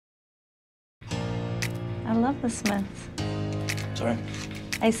I love the Smiths. Sorry?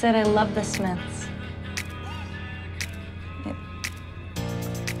 I said I love the Smiths.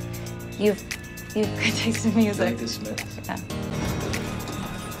 You've good taste in music. Like the Smiths? Yeah.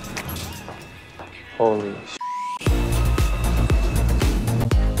 Holy sh**.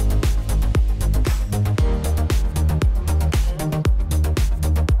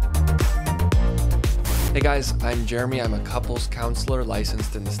 Hey guys, I'm Jeremy. I'm a couples counselor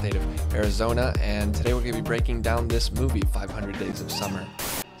licensed in the state of Arizona, and today we're going to be breaking down this movie, 500 Days of Summer.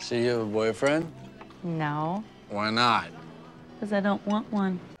 So you have a boyfriend? No. Why not? Because I don't want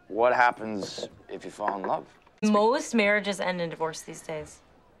one. What happens if you fall in love? Most marriages end in divorce these days.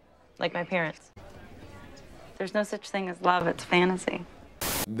 Like my parents. There's no such thing as love, it's fantasy.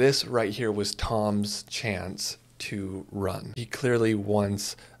 This right here was Tom's chance to run. He clearly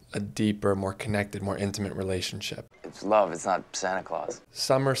wants a deeper, more connected, more intimate relationship. It's love, it's not Santa Claus.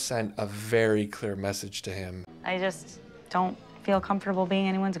 Summer sent a very clear message to him. I just don't feel comfortable being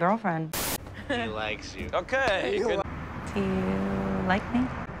anyone's girlfriend. He likes you. Okay. Do you like me?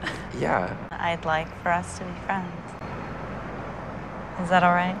 Yeah. I'd like for us to be friends. Is that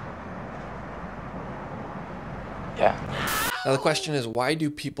all right? Yeah. Now the question is, why do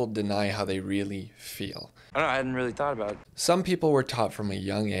people deny how they really feel? I don't know, I hadn't really thought about it. Some people were taught from a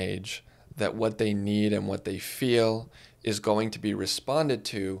young age that what they need and what they feel is going to be responded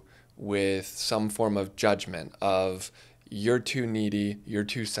to with some form of judgment of, you're too needy, you're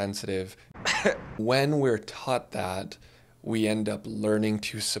too sensitive. When we're taught that, we end up learning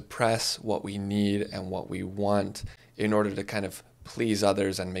to suppress what we need and what we want in order to kind of please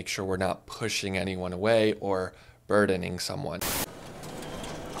others and make sure we're not pushing anyone away or burdening someone.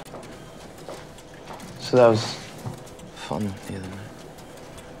 So that was fun the other night.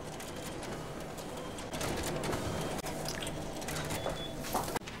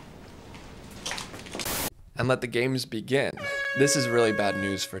 And let the games begin. This is really bad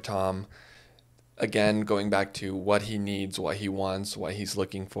news for Tom. Again, going back to what he needs, what he wants, what he's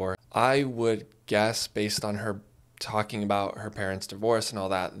looking for. I would guess, based on her talking about her parents' divorce and all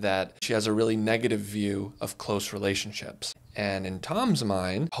that, that she has a really negative view of close relationships. And in Tom's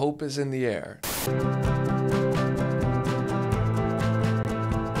mind, hope is in the air.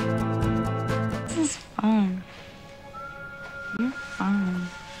 This is fun. You're fun.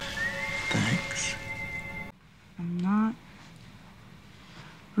 Thanks. I'm not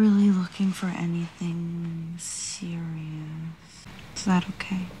really looking for anything serious. Is that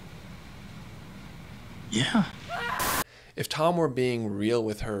okay? Yeah. If Tom were being real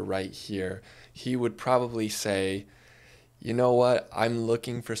with her right here, he would probably say, you know what, I'm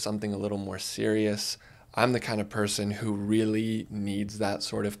looking for something a little more serious. I'm the kind of person who really needs that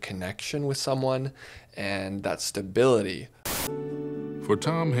sort of connection with someone and that stability. For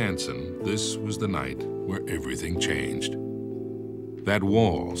Tom Hansen, this was the night where everything changed. That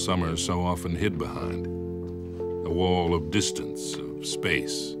wall Summer so often hid behind. A wall of distance, of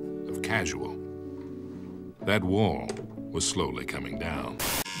space, of casual. That wall was slowly coming down.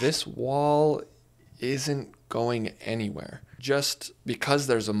 This wall isn't going anywhere. Just because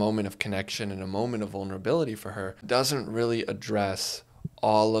there's a moment of connection and a moment of vulnerability for her doesn't really address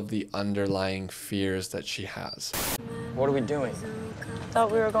all of the underlying fears that she has. What are we doing?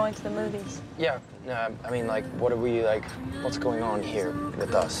 Thought we were going to the movies. Yeah, no, I mean, like, what are we, like, what's going on here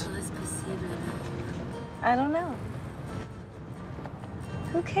with us? I don't know.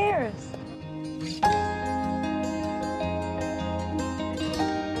 Who cares?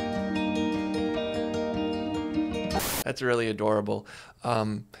 That's really adorable.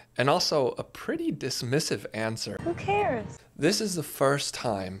 And also a pretty dismissive answer. Who cares? This is the first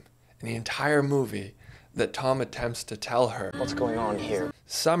time in the entire movie that Tom attempts to tell her. What's going on here?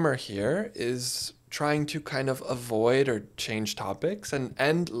 Summer here is trying to kind of avoid or change topics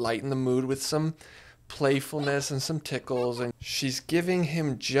and lighten the mood with some playfulness and some tickles. And she's giving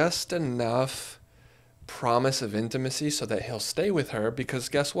him just enough promise of intimacy so that he'll stay with her, because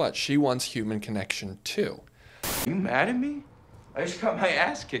guess what? She wants human connection too. You mad at me? I just got my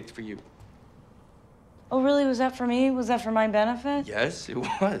ass kicked for you. Oh, really? Was that for me? Was that for my benefit? Yes, it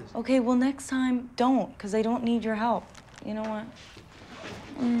was. Okay, well, next time, don't, because I don't need your help. You know what?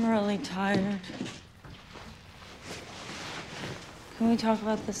 I'm really tired. Can we talk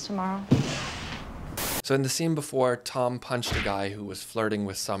about this tomorrow? So in the scene before, Tom punched a guy who was flirting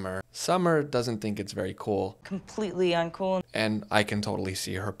with Summer. Summer doesn't think it's very cool. Completely uncool. And I can totally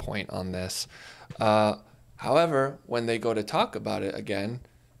see her point on this. However, when they go to talk about it again,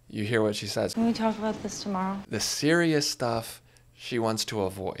 you hear what she says. Can we talk about this tomorrow? The serious stuff she wants to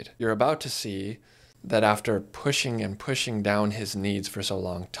avoid. You're about to see that after pushing and pushing down his needs for so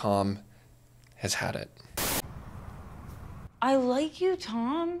long, Tom has had it. I like you,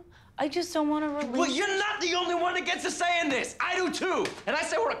 Tom. I just don't want to release. Well, you're not the only one that gets a say in this. I do too. And I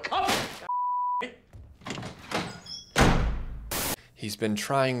say we're a couple. He's been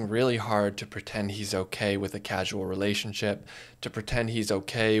trying really hard to pretend he's okay with a casual relationship, to pretend he's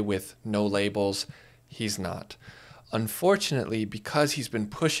okay with no labels. He's not. Unfortunately, because he's been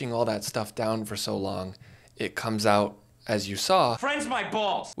pushing all that stuff down for so long, it comes out, as you saw, Friends my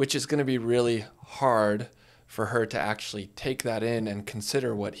balls. which is going to be really hard for her to actually take that in and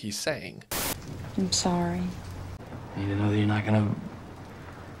consider what he's saying. I'm sorry. You need to know that you're not gonna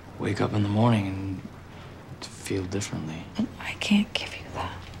wake up in the morning and feel differently. I can't give you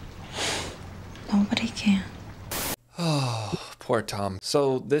that. Nobody can. Oh, poor Tom.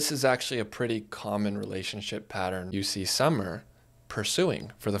 So this is actually a pretty common relationship pattern you see Summer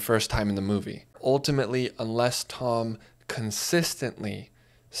pursuing for the first time in the movie. Ultimately, unless Tom consistently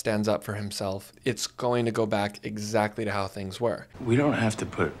stands up for himself, it's going to go back exactly to how things were. We don't have to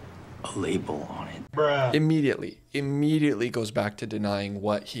put a label on it. Immediately goes back to denying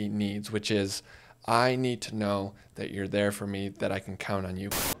what he needs, which is, I need to know that you're there for me, that I can count on you.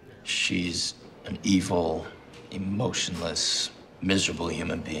 She's an evil, emotionless, miserable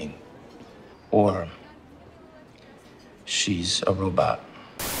human being. Or she's a robot.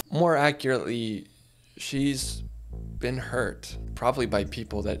 More accurately, she's been hurt, probably by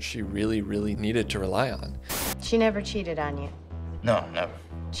people that she really, really needed to rely on. She never cheated on you. No, never.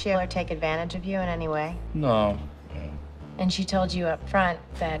 She ever take advantage of you in any way? No. And she told you up front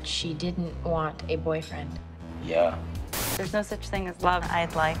that she didn't want a boyfriend. Yeah. There's no such thing as love.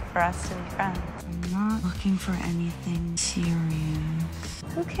 I'd like for us to be friends. I'm not looking for anything serious.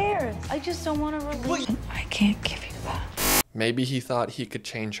 Who cares? I just don't want to release. I can't give you that. Maybe he thought he could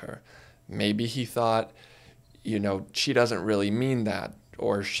change her. Maybe he thought, you know, she doesn't really mean that,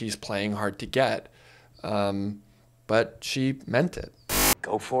 or she's playing hard to get. But she meant it.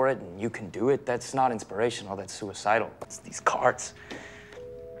 Go for it and you can do it. That's not inspirational, that's suicidal. It's these cards.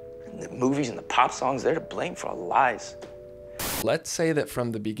 And the movies and the pop songs, they're to blame for all the lies. Let's say that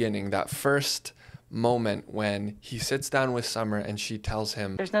from the beginning, that first moment when he sits down with Summer and she tells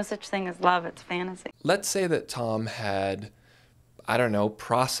him, There's no such thing as love, it's fantasy. let's say that Tom had, I don't know,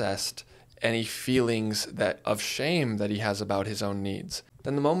 processed any feelings of shame that he has about his own needs.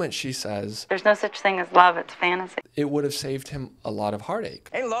 Then the moment she says, There's no such thing as love, it's fantasy. it would have saved him a lot of heartache.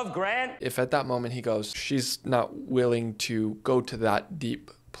 Ain't love grand? If at that moment he goes, she's not willing to go to that deep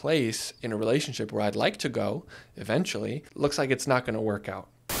place in a relationship where I'd like to go eventually, looks like it's not going to work out.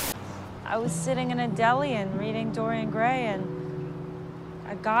 I was sitting in a deli and reading Dorian Gray, and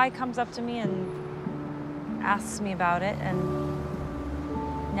a guy comes up to me and asks me about it, and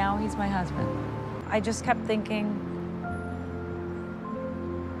now he's my husband. I just kept thinking,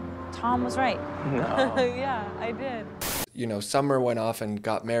 Tom was right. No. Yeah, I did. You know, Summer went off and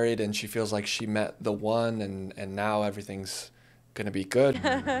got married and she feels like she met the one and now everything's gonna be good.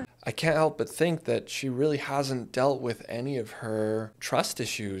 I can't help but think that she really hasn't dealt with any of her trust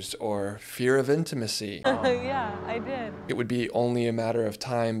issues or fear of intimacy. Yeah, I did. It would be only a matter of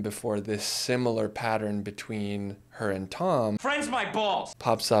time before this similar pattern between her and Tom Friends my balls.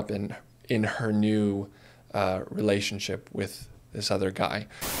 pops up in her new relationship with this other guy.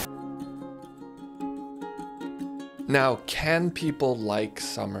 Now, can people like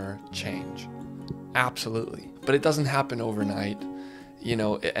Summer change? Absolutely. But it doesn't happen overnight, you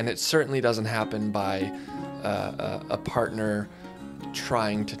know, and it certainly doesn't happen by a partner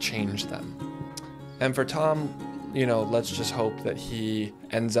trying to change them. And for Tom, you know, let's just hope that he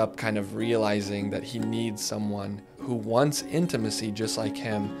ends up kind of realizing that he needs someone who wants intimacy just like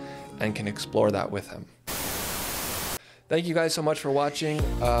him and can explore that with him. Thank you guys so much for watching.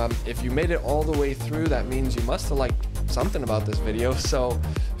 If you made it all the way through, that means you must have liked something about this video. So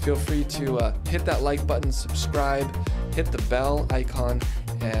feel free to hit that like button, subscribe, hit the bell icon,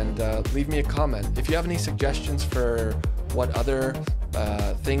 and leave me a comment. If you have any suggestions for what other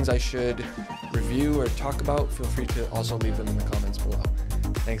things I should review or talk about, feel free to also leave them in the comments below.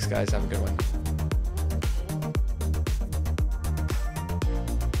 Thanks guys, have a good one.